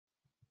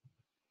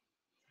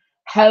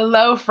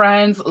Hello,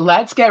 friends.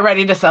 Let's get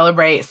ready to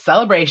celebrate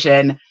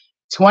Sale-A-Bration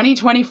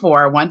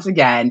 2024 once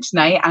again.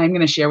 Tonight, I'm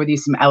going to share with you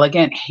some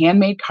elegant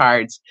handmade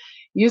cards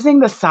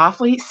using the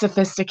Softly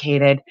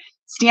Sophisticated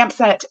stamp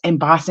set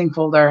embossing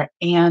folder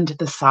and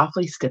the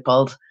Softly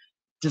Stippled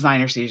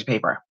designer series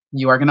paper.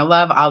 You are going to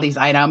love all these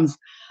items.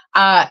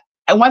 And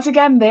once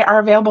again, they are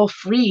available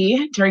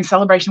free during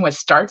Sale-A-Bration, which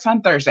starts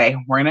on Thursday.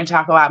 We're going to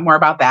talk a lot more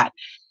about that.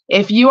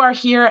 If you are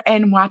here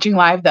and watching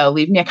live, though,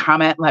 leave me a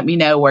comment. Let me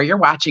know where you're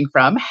watching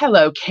from.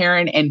 Hello,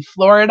 Karen in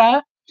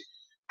Florida.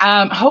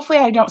 Hopefully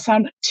I don't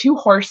sound too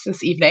hoarse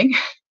this evening,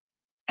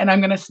 and I'm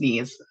going to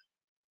sneeze,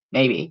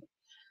 maybe.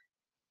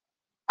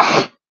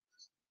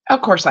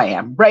 Of course I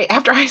am, right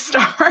after I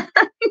start.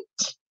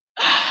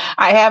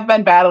 I have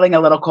been battling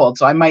a little cold,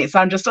 so I might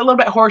sound just a little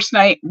bit hoarse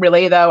tonight.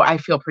 Really, though, I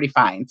feel pretty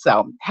fine.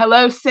 So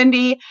hello,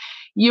 Cindy.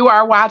 You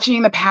are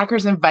watching the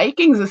Packers and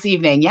Vikings this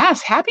evening.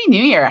 Yes, Happy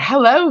New Year.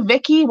 Hello,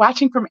 Vicky,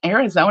 watching from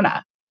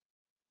Arizona.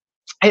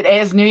 It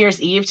is New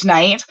Year's Eve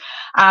tonight,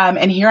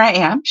 and here I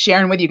am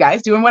sharing with you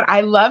guys, doing what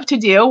I love to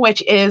do,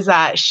 which is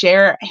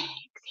share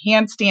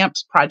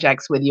hand-stamped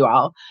projects with you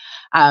all.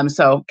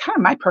 So kind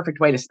of my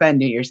perfect way to spend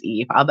New Year's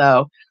Eve,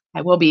 although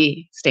I will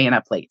be staying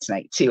up late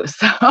tonight too.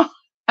 So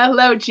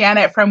hello,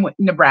 Janet from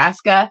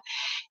Nebraska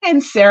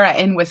and Sarah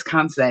in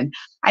Wisconsin.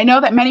 I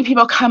know that many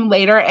people come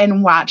later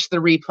and watch the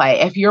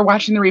replay. If you're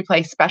watching the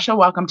replay, special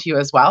welcome to you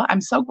as well. I'm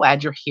so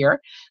glad you're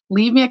here.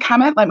 Leave me a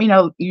comment. Let me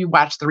know you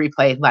watched the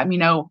replay. Let me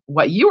know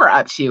what you were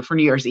up to for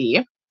New Year's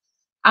Eve.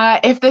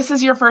 If this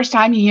is your first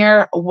time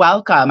here,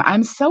 welcome.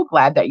 I'm so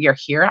glad that you're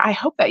here. I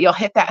hope that you'll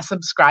hit that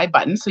subscribe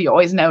button so you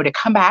always know to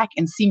come back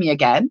and see me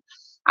again.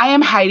 I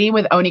am Heidi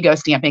with Onigo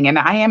Stamping, and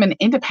I am an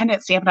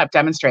independent Stampin' Up!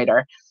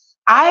 Demonstrator.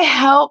 I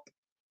help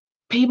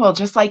people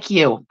just like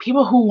you,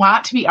 people who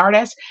want to be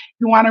artists,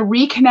 who want to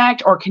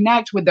reconnect or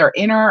connect with their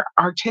inner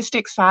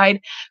artistic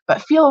side,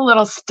 but feel a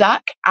little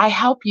stuck. I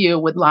help you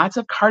with lots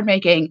of card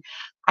making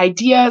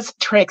ideas,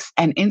 tricks,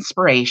 and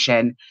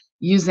inspiration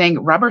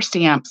using rubber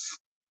stamps,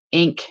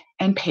 ink,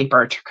 and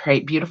paper to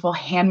create beautiful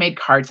handmade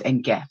cards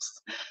and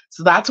gifts.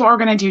 So that's what we're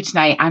going to do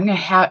tonight. I'm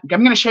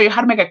going to show you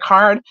how to make a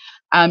card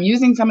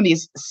using some of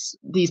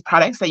these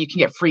products that you can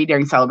get free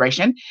during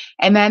Sale-A-Bration.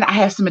 And then I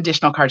have some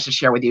additional cards to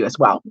share with you as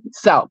well.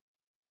 So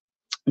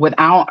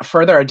without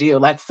further ado,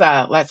 let's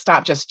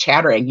stop just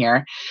chattering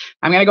here.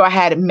 I'm going to go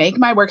ahead and make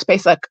my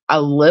workspace look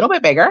a little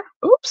bit bigger.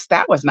 Oops,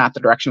 that was not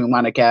the direction we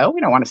want to go. We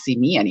don't want to see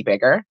me any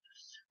bigger.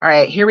 All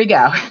right, here we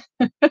go.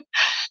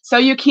 So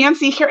you can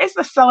see here is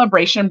the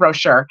Sale-A-Bration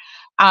brochure.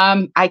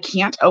 I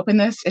can't open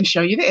this and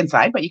show you the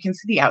inside, but you can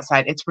see the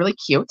outside. It's really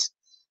cute.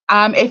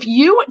 If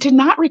you did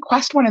not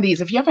request one of these,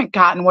 if you haven't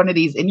gotten one of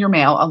these in your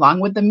mail along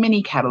with the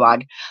mini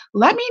catalog,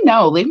 let me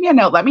know. Leave me a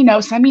note. Let me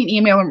know. Send me an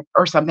email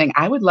or something.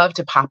 I would love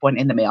to pop one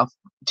in the mail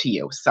to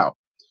you. So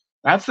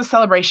that's the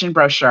Sale-A-Bration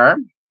brochure.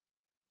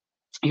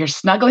 You're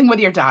snuggling with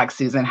your dog,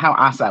 Susan. How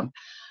awesome.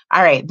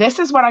 All right, this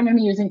is what I'm going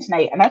to be using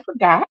tonight. And I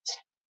forgot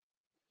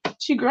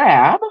to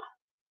grab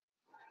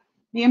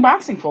the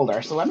embossing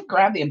folder. So let me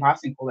grab the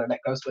embossing folder that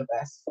goes with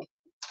this.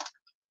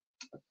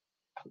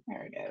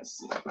 There it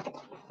is.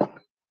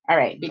 All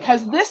right,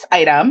 because this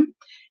item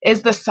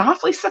is the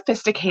Softly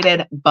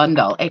Sophisticated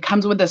bundle. It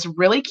comes with this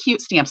really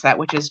cute stamp set,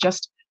 which is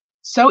just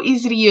so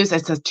easy to use.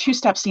 It's a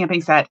two-step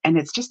stamping set, and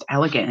it's just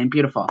elegant and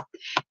beautiful.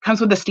 It comes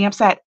with the stamp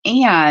set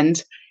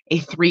and a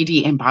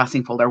 3D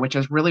embossing folder, which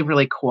is really,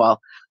 really cool.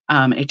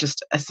 It's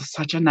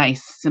such a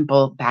nice,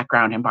 simple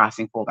background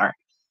embossing folder.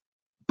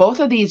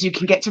 Both of these you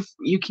can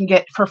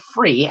get for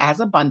free as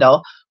a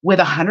bundle with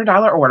a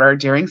 $100 order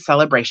during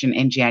Sale-A-Bration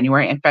in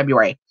January and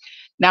February.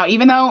 Now,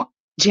 even though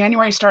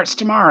January starts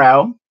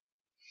tomorrow,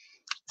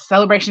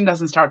 Sale-A-Bration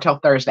doesn't start till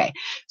Thursday.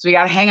 So you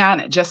got to hang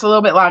on just a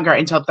little bit longer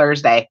until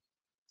Thursday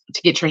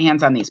to get your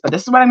hands on these. But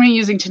this is what I'm going to be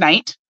using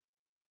tonight.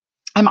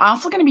 I'm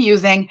also going to be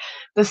using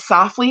the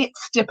Softly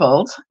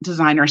Stippled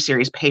designer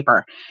series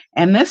paper.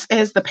 And this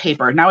is the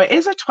paper. Now, it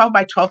is a 12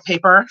 by 12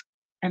 paper,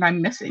 and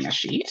I'm missing a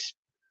sheet.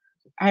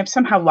 I have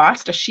somehow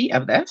lost a sheet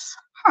of this.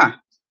 Huh.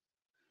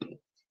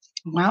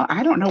 Well,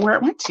 I don't know where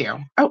it went to.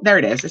 Oh, there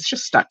it is. It's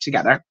just stuck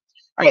together.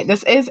 All right,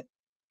 this is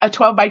a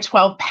 12 by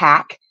 12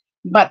 pack,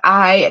 but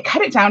I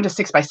cut it down to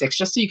 6 by 6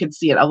 just so you can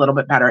see it a little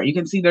bit better. You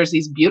can see there's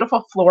these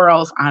beautiful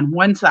florals on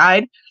one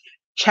side.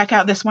 Check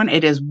out this one.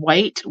 It is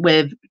white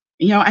with,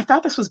 I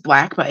thought this was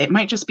black, but it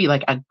might just be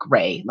like a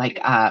gray, like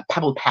a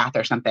pebbled path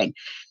or something.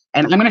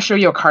 And I'm going to show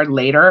you a card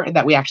later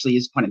that we actually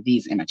used one of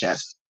these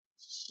images.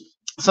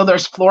 So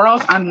there's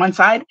florals on one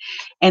side,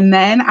 and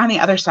then on the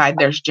other side,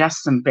 there's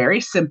just some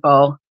very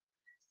simple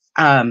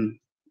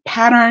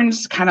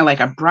patterns, kind of like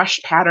a brush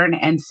pattern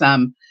and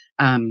some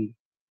kind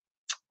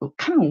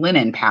of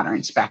linen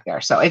patterns back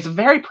there. So it's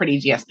very pretty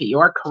GSP. You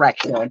are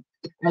correct, Dawn.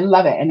 I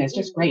love it, and it's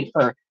just great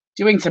for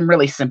doing some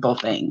really simple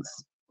things.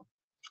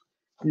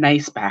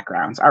 Nice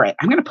backgrounds. All right,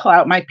 I'm going to pull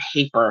out my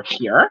paper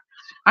here.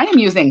 I am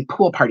using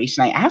Pool Party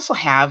tonight. I also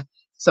have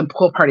some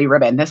Pool Party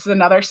ribbon. This is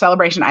another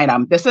Sale-A-Bration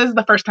item. This is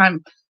the first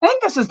time, I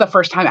think this is the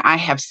first time I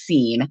have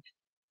seen,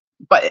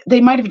 but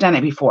they might have done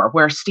it before,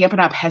 where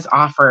Stampin' Up! Has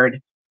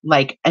offered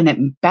like an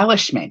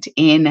embellishment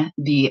in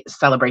the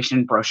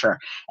Sale-A-Bration brochure.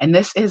 And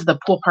this is the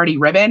pool party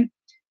ribbon.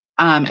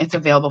 It's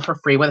available for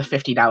free with a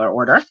 $50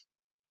 order.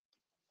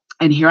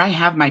 And here I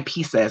have my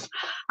pieces.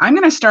 I'm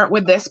going to start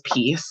with this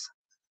piece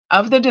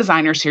of the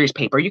designer series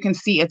paper. You can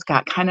see it's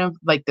got kind of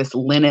like this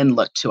linen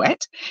look to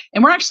it.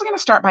 And we're actually going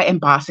to start by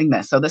embossing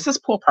this. So this is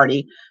Pool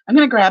Party. I'm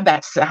going to grab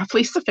that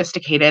Softly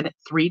Sophisticated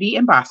 3D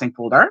embossing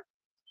folder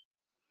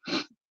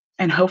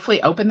and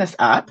hopefully open this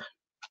up.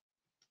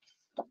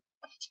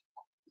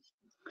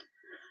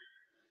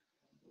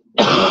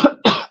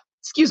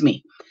 Excuse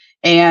me.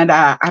 And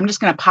I'm just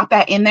going to pop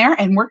that in there,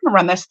 and we're going to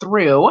run this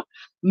through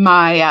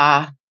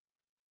my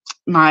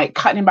my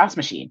cut and emboss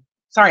machine.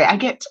 Sorry, I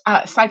get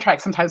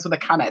sidetracked sometimes with the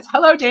comments.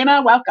 Hello,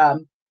 Dana.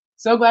 Welcome.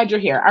 So glad you're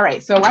here. All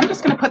right, so I'm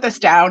just going to put this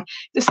down.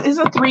 This is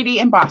a 3D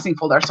embossing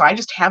folder, so I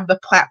just have the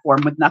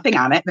platform with nothing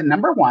on it, the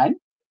number 1.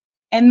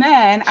 And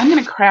then I'm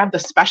going to grab the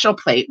special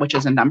plate, which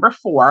is a number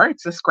 4.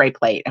 It's this gray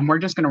plate, and we're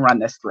just going to run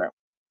this through.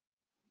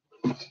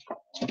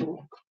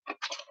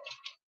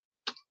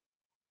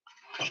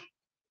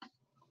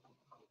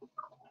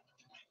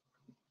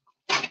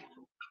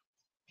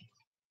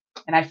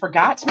 And I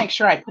forgot to make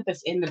sure I put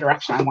this in the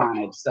direction I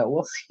wanted. So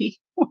we'll see.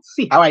 We'll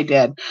see how I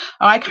did.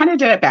 Oh, I kind of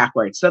did it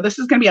backwards. So this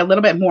is going to be a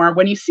little bit more.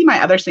 When you see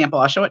my other sample,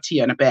 I'll show it to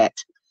you in a bit.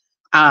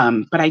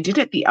 But I did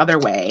it the other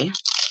way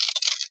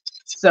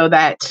so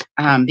that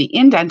the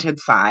indented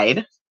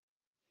side,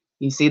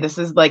 you see, this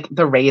is like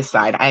the raised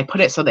side. I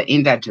put it so the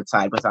indented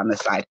side was on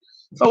this side.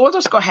 But we'll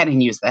just go ahead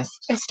and use this.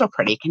 It's still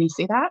pretty. Can you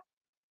see that?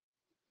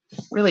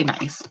 Really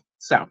nice.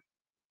 So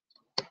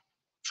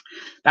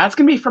that's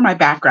going to be for my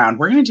background.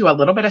 We're going to do a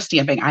little bit of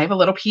stamping. I have a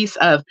little piece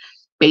of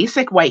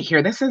basic white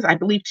here. This is, I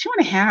believe,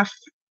 2.25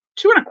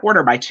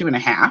 by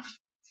 2.5.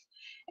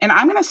 And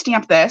I'm going to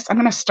stamp this. I'm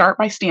going to start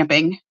by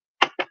stamping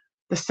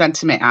the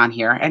sentiment on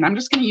here. And I'm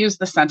just going to use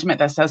the sentiment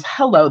that says,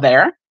 hello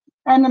there.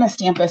 I'm going to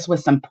stamp this with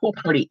some Pool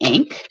Party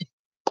ink.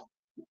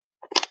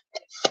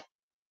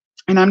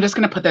 And I'm just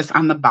going to put this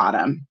on the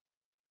bottom,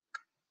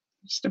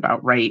 just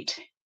about right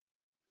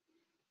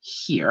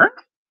here.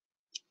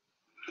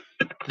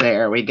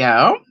 There we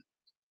go.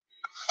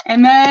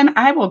 And then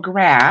I will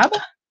grab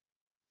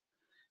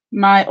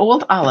my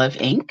old olive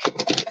ink.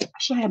 I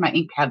should have my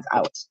ink pads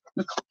out.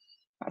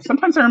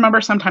 Sometimes I remember,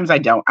 sometimes I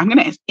don't. I'm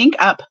going to ink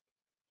up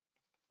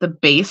the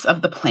base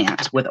of the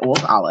plant with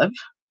old olive.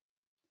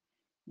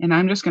 And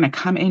I'm just going to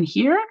come in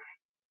here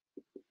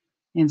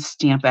and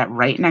stamp that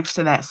right next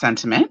to that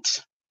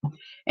sentiment.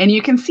 And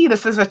you can see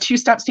this is a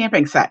 2-step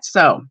stamping set.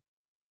 So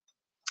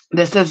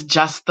this is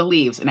just the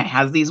leaves, and it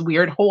has these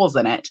weird holes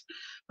in it.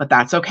 But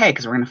that's okay,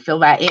 because we're going to fill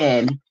that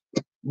in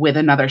with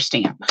another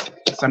stamp.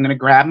 So I'm going to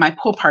grab my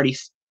Pool Party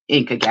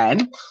ink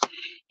again,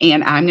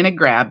 and I'm going to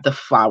grab the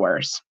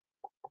flowers.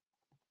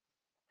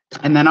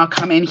 And then I'll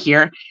come in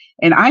here,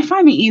 and I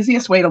find the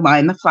easiest way to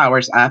line the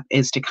flowers up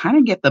is to kind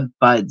of get the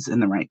buds in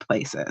the right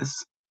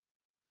places.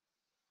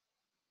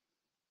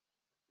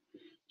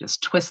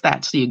 Just twist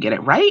that so you get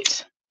it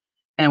right.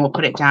 And we'll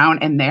put it down,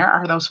 and there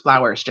are those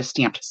flowers just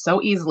stamped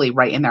so easily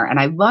right in there. And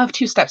I love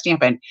 2-step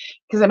stamping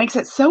because it makes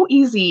it so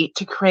easy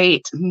to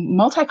create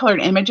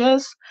multicolored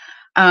images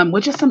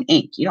with just some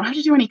ink. You don't have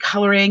to do any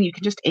coloring. You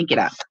can just ink it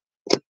up,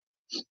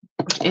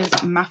 which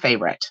is my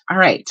favorite. All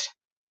right,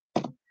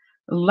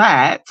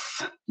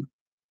 let's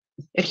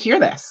adhere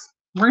this.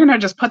 We're going to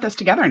just put this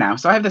together now.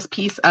 So I have this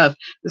piece of,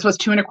 this was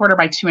 2.25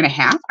 by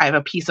 2.5. I have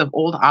a piece of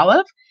old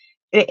olive.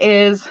 It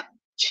is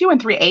 2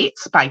 3/8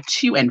 by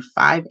 2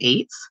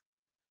 5/8.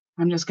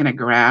 I'm just going to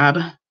grab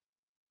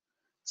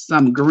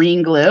some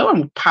green glue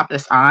and pop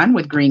this on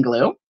with green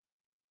glue.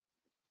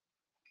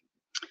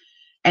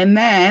 And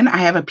then I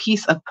have a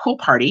piece of Pool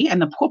Party,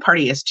 and the Pool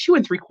Party is 2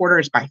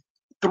 3/4 by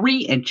 3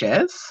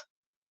 inches.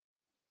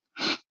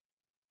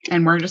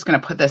 And we're just going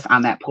to put this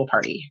on that Pool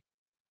Party.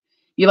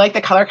 You like the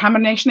color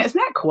combination? Isn't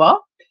that cool?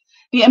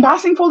 The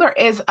embossing folder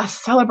is a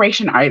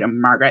Sale-A-Bration item,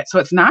 Margaret. So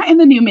it's not in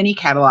the new mini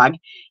catalog.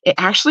 It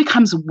actually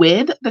comes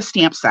with the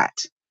stamp set.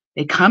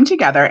 They come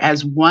together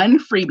as one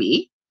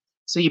freebie.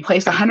 So you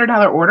place a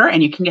 $100 order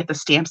and you can get the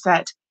stamp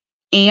set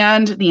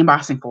and the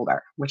embossing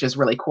folder, which is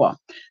really cool.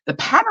 The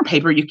pattern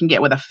paper you can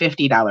get with a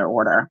 $50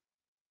 order.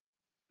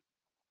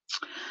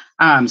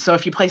 So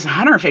if you place a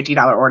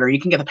 $150 order,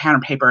 you can get the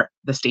pattern paper,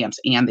 the stamps,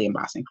 and the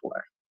embossing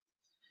folder.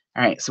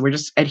 All right, so we're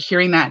just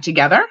adhering that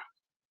together.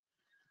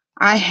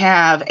 I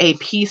have a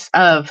piece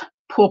of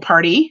Pool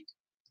Party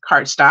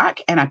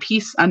cardstock and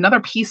another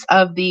piece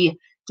of the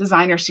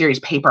designer series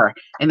paper,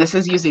 and this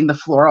is using the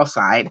floral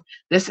side.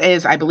 This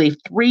is, I believe,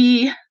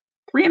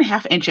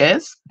 3.5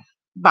 inches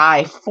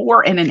by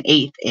 4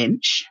 1/8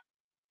 inch,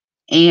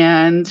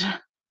 and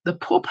the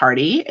Pool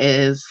Party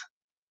is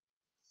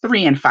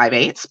 3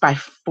 5/8 by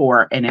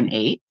 4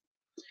 1/8.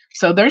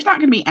 So there's not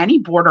going to be any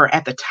border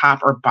at the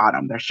top or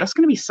bottom. There's just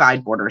going to be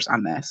side borders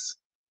on this,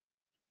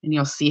 and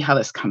you'll see how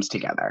this comes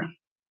together.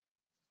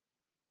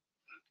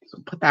 So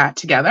put that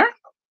together,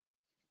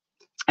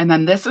 and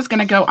then this is going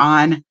to go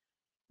on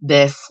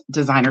this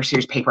designer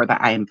series paper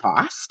that I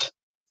embossed.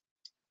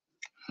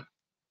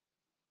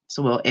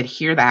 So we'll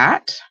adhere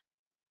that.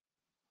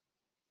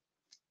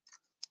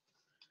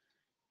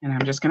 And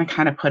I'm just going to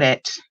kind of put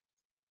it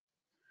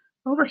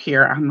over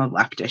here on the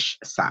leftish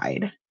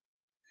side.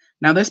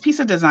 Now this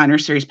piece of designer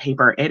series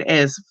paper, it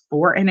is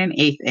 4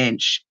 1/8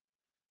 inch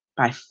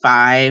by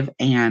 5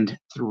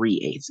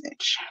 3/8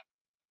 inch.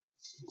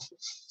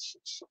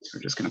 So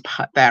we're just going to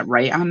put that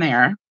right on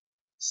there.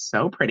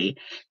 So pretty.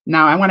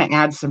 Now I want to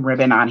add some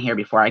ribbon on here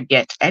before I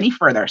get any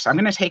further. So I'm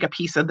going to take a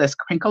piece of this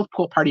crinkled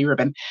pool party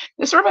ribbon.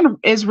 This ribbon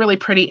is really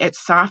pretty.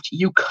 It's soft.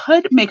 You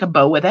could make a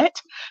bow with it,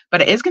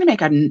 but it is going to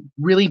make a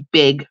really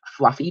big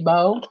fluffy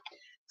bow.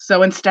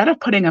 So instead of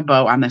putting a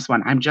bow on this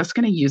one, I'm just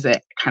going to use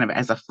it kind of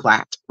as a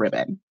flat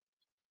ribbon.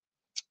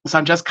 So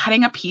I'm just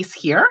cutting a piece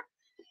here,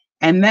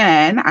 and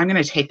then I'm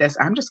going to take this,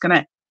 I'm just going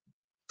to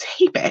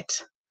tape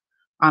it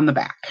on the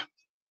back.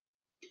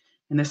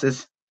 And this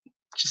is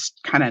just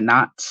kind of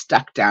not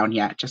stuck down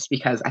yet, just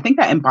because I think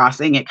that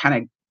embossing, it kind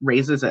of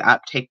raises it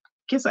up,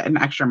 gives it an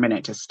extra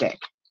minute to stick.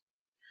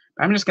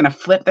 But I'm just going to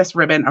flip this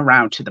ribbon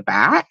around to the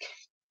back,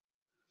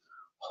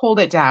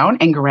 hold it down,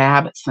 and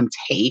grab some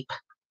tape.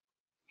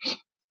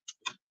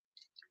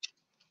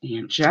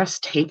 And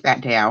just tape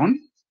that down.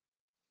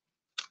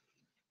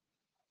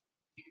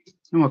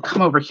 And we'll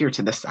come over here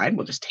to this side.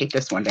 We'll just tape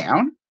this one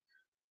down.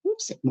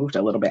 Oops, it moved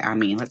a little bit on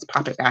me. Let's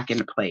pop it back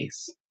into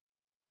place.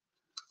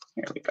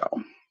 Here we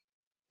go.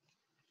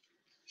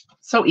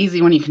 So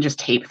easy when you can just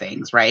tape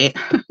things, right?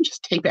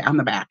 Just tape it on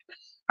the back.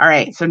 All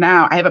right, so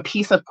now I have a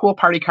piece of pool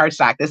party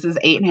cardstock. This is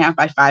 8 1/2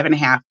 by 5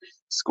 1/2,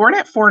 scored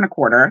at 4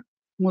 1/4.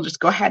 We'll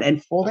just go ahead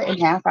and fold it in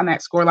half on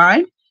that score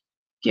line.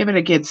 Give it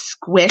a good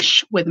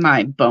squish with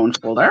my bone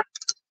folder.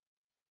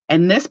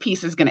 And this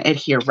piece is going to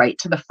adhere right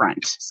to the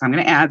front. So I'm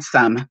going to add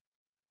some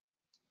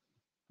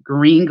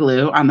green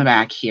glue on the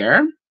back here.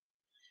 And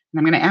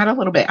I'm going to add a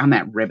little bit on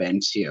that ribbon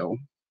too,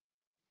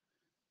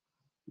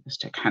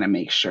 just to kind of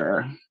make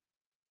sure.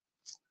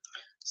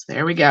 So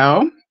there we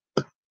go.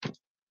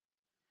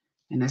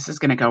 And this is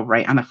going to go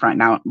right on the front.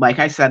 Now, like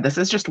I said, this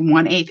is just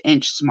 1/8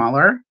 inch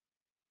smaller,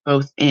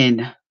 both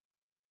in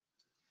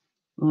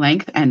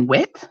length and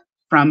width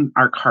from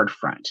our card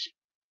front.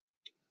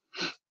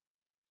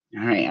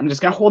 All right, I'm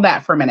just going to hold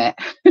that for a minute.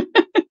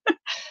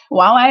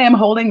 While I am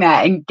holding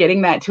that and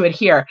getting that to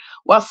adhere,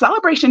 while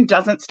Sale-A-Bration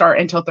doesn't start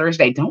until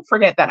Thursday, don't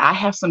forget that I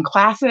have some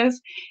classes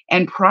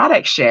and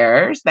product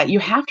shares that you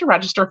have to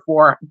register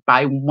for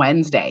by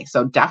Wednesday.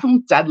 So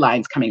definitely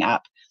deadlines coming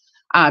up.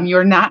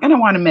 You're not going to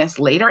want to miss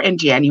later in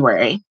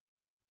January.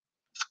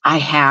 I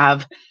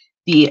have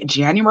the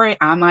January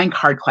online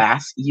card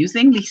class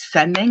using the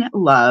Sending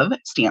Love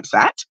stamp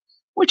set,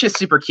 which is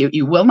super cute.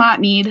 You will not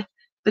need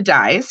the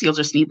dies. You'll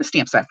just need the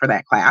stamp set for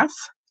that class.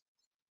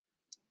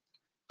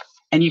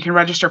 And you can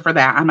register for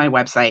that on my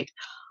website.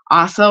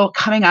 Also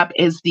coming up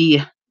is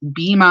the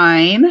Be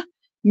Mine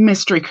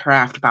mystery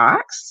craft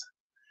box,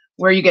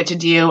 where you get to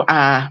do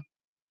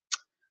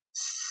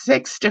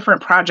 6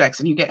 different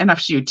projects, and you get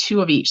enough to do 2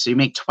 of each. So you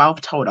make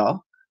 12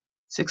 total,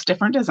 6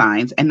 different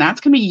designs. And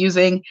that's going to be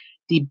using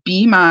the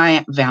Be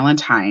My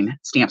Valentine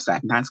stamp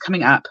set. And that's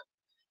coming up.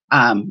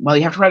 Well,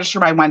 you have to register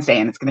by Wednesday,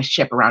 and it's going to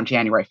ship around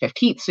January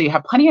 15th. So you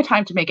have plenty of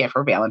time to make it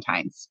for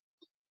Valentine's.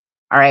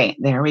 All right,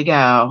 there we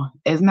go.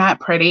 Isn't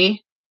that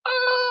pretty?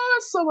 Oh,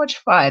 so much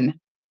fun.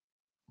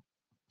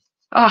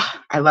 Oh,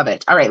 I love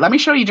it. All right, let me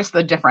show you just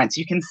the difference.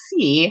 You can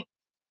see,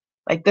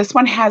 like, this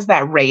one has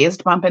that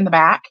raised bump in the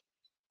back.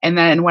 And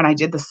then when I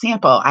did the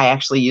sample, I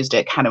actually used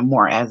it kind of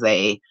more as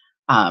a,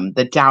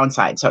 the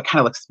downside. So it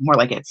kind of looks more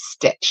like it's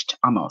stitched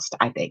almost,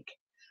 I think.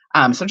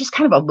 So just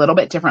kind of a little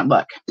bit different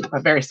look,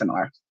 but very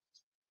similar.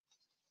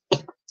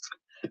 All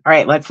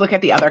right, let's look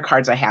at the other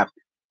cards I have.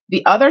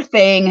 The other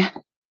thing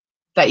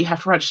that you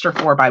have to register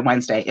for by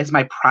Wednesday is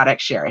my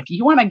product share. If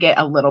you want to get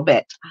a little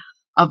bit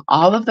of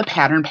all of the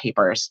pattern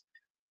papers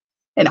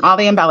and all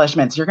the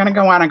embellishments, you're going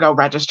to want to go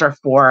register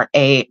for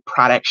a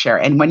product share.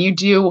 And when you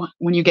do,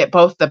 when you get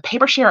both the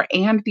paper share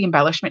and the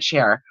embellishment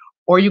share,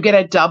 or you get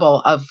a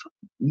double of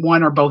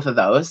one or both of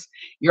those,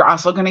 you're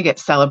also going to get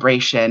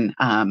Sale-A-Bration,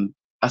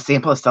 a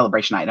sample of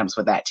Sale-A-Bration items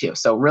with that too.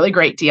 So really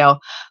great deal.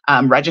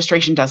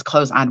 Registration does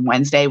close on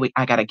Wednesday.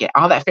 I got to get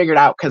all that figured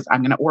out because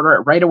I'm going to order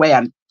it right away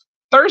on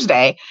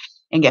Thursday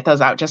and get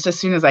those out just as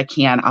soon as I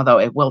can, although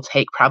it will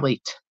take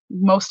probably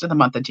most of the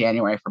month of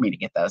January for me to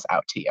get those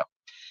out to you.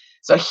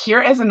 So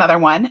here is another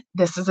one.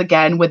 This is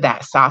again with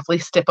that Softly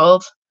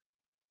Stippled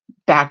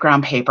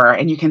background paper.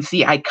 And you can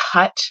see I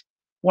cut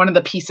one of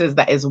the pieces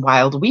that is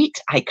wild wheat.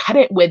 I cut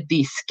it with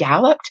the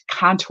Scalloped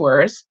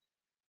Contours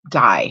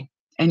die.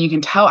 And you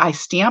can tell I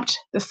stamped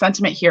the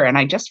sentiment here, and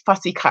I just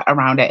fussy cut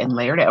around it and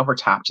layered it over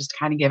top, just to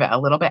kind of give it a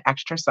little bit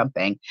extra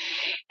something.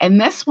 And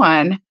this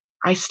one,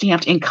 I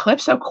stamped in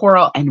Calypso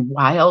Coral and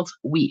Wild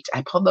Wheat.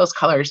 I pulled those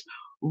colors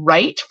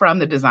right from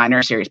the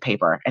designer series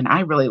paper, and I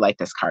really like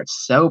this card.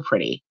 So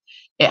pretty.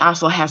 It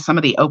also has some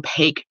of the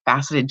opaque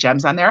faceted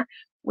gems on there,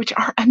 which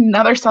are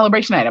another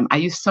Sale-A-Bration item. I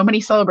use so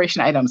many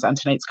Sale-A-Bration items on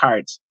tonight's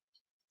cards.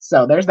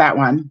 So there's that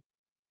one.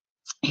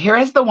 Here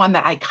is the one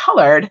that I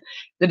colored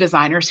the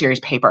designer series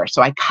paper.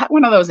 So I cut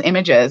one of those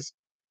images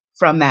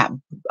from that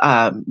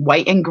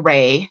white and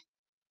gray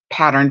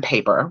pattern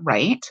paper,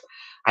 right?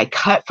 I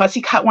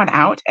fussy cut one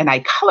out and I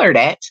colored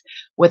it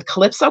with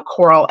Calypso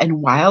Coral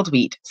and Wild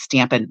Wheat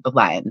Stampin'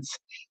 Blends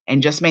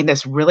and just made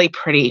this really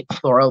pretty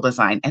floral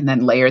design and then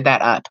layered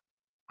that up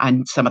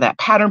on some of that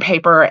pattern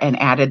paper and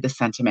added the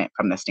sentiment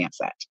from the stamp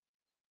set.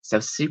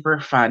 So super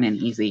fun and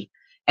easy.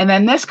 And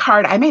then this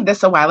card, I made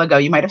this a while ago.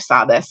 You might have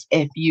saw this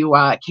if you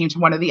came to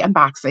one of the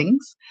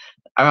unboxings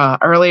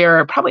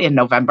earlier, probably in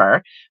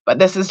November. But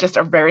this is just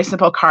a very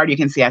simple card. You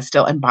can see I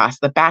still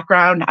embossed the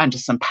background on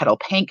just some petal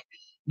pink.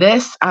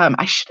 This,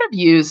 I should have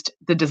used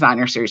the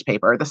designer series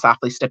paper, the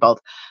Softly Stippled,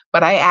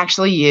 but I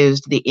actually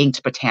used the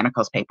inked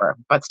botanicals paper,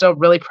 but still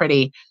really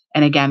pretty.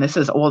 And again, this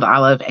is Old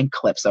Olive and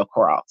Calypso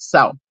Coral.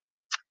 So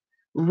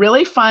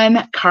really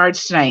fun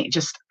cards tonight.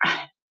 Just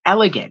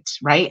elegant,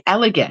 right?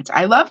 Elegant.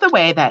 I love the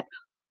way that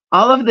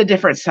all of the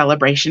different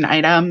celebration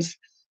items,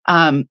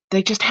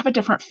 they just have a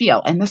different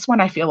feel. And this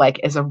one I feel like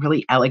is a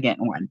really elegant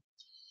one.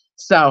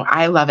 So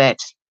I love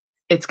it.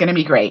 It's going to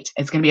be great.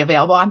 It's going to be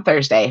available on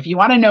Thursday. If you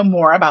want to know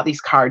more about these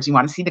cards, you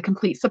want to see the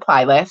complete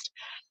supply list,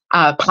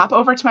 pop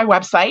over to my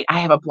website. I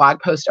have a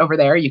blog post over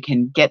there. You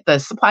can get the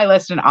supply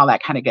list and all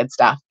that kind of good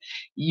stuff.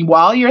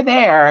 While you're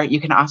there, you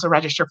can also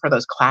register for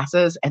those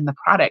classes and the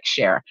product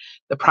share.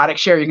 The product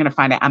share, you're going to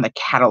find it on the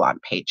catalog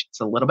page.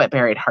 It's a little bit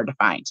buried, hard to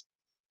find.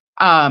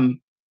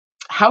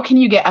 How can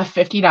you get a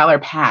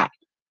 $50 pack?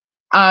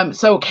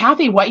 So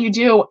Kathy, what you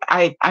do,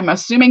 I'm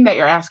assuming that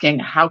you're asking,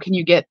 how can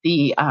you get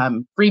the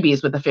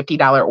freebies with the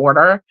 $50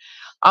 order?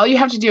 All you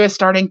have to do is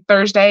starting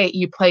Thursday,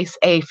 you place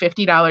a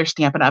 $50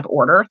 Stampin' Up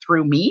order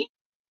through me.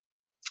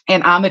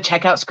 And on the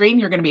checkout screen,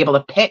 you're going to be able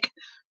to pick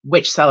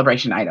which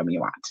celebration item you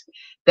want.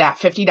 That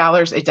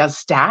 $50, it does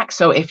stack.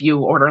 So if you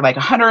order like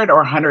 100 or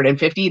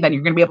 150, then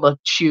you're going to be able to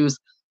choose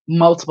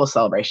multiple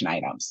celebration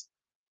items.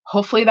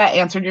 Hopefully that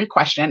answered your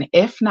question.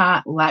 If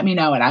not, let me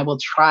know and I will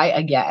try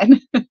again.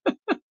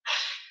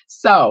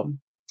 So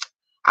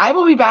I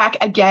will be back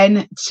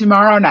again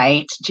tomorrow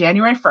night,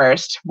 January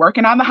 1st,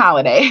 working on the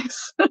holidays.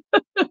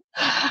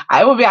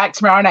 I will be back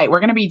tomorrow night. We're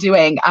going to be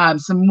doing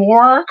some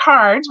more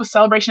cards with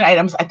celebration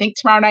items. I think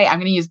tomorrow night I'm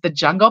going to use the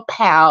Jungle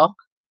Pals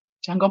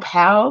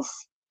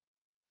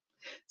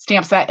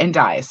stamp set and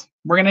dies.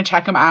 We're going to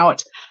check them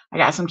out. I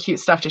got some cute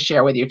stuff to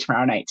share with you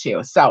tomorrow night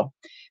too. So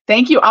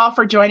thank you all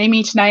for joining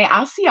me tonight.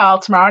 I'll see y'all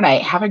tomorrow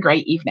night. Have a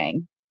great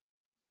evening.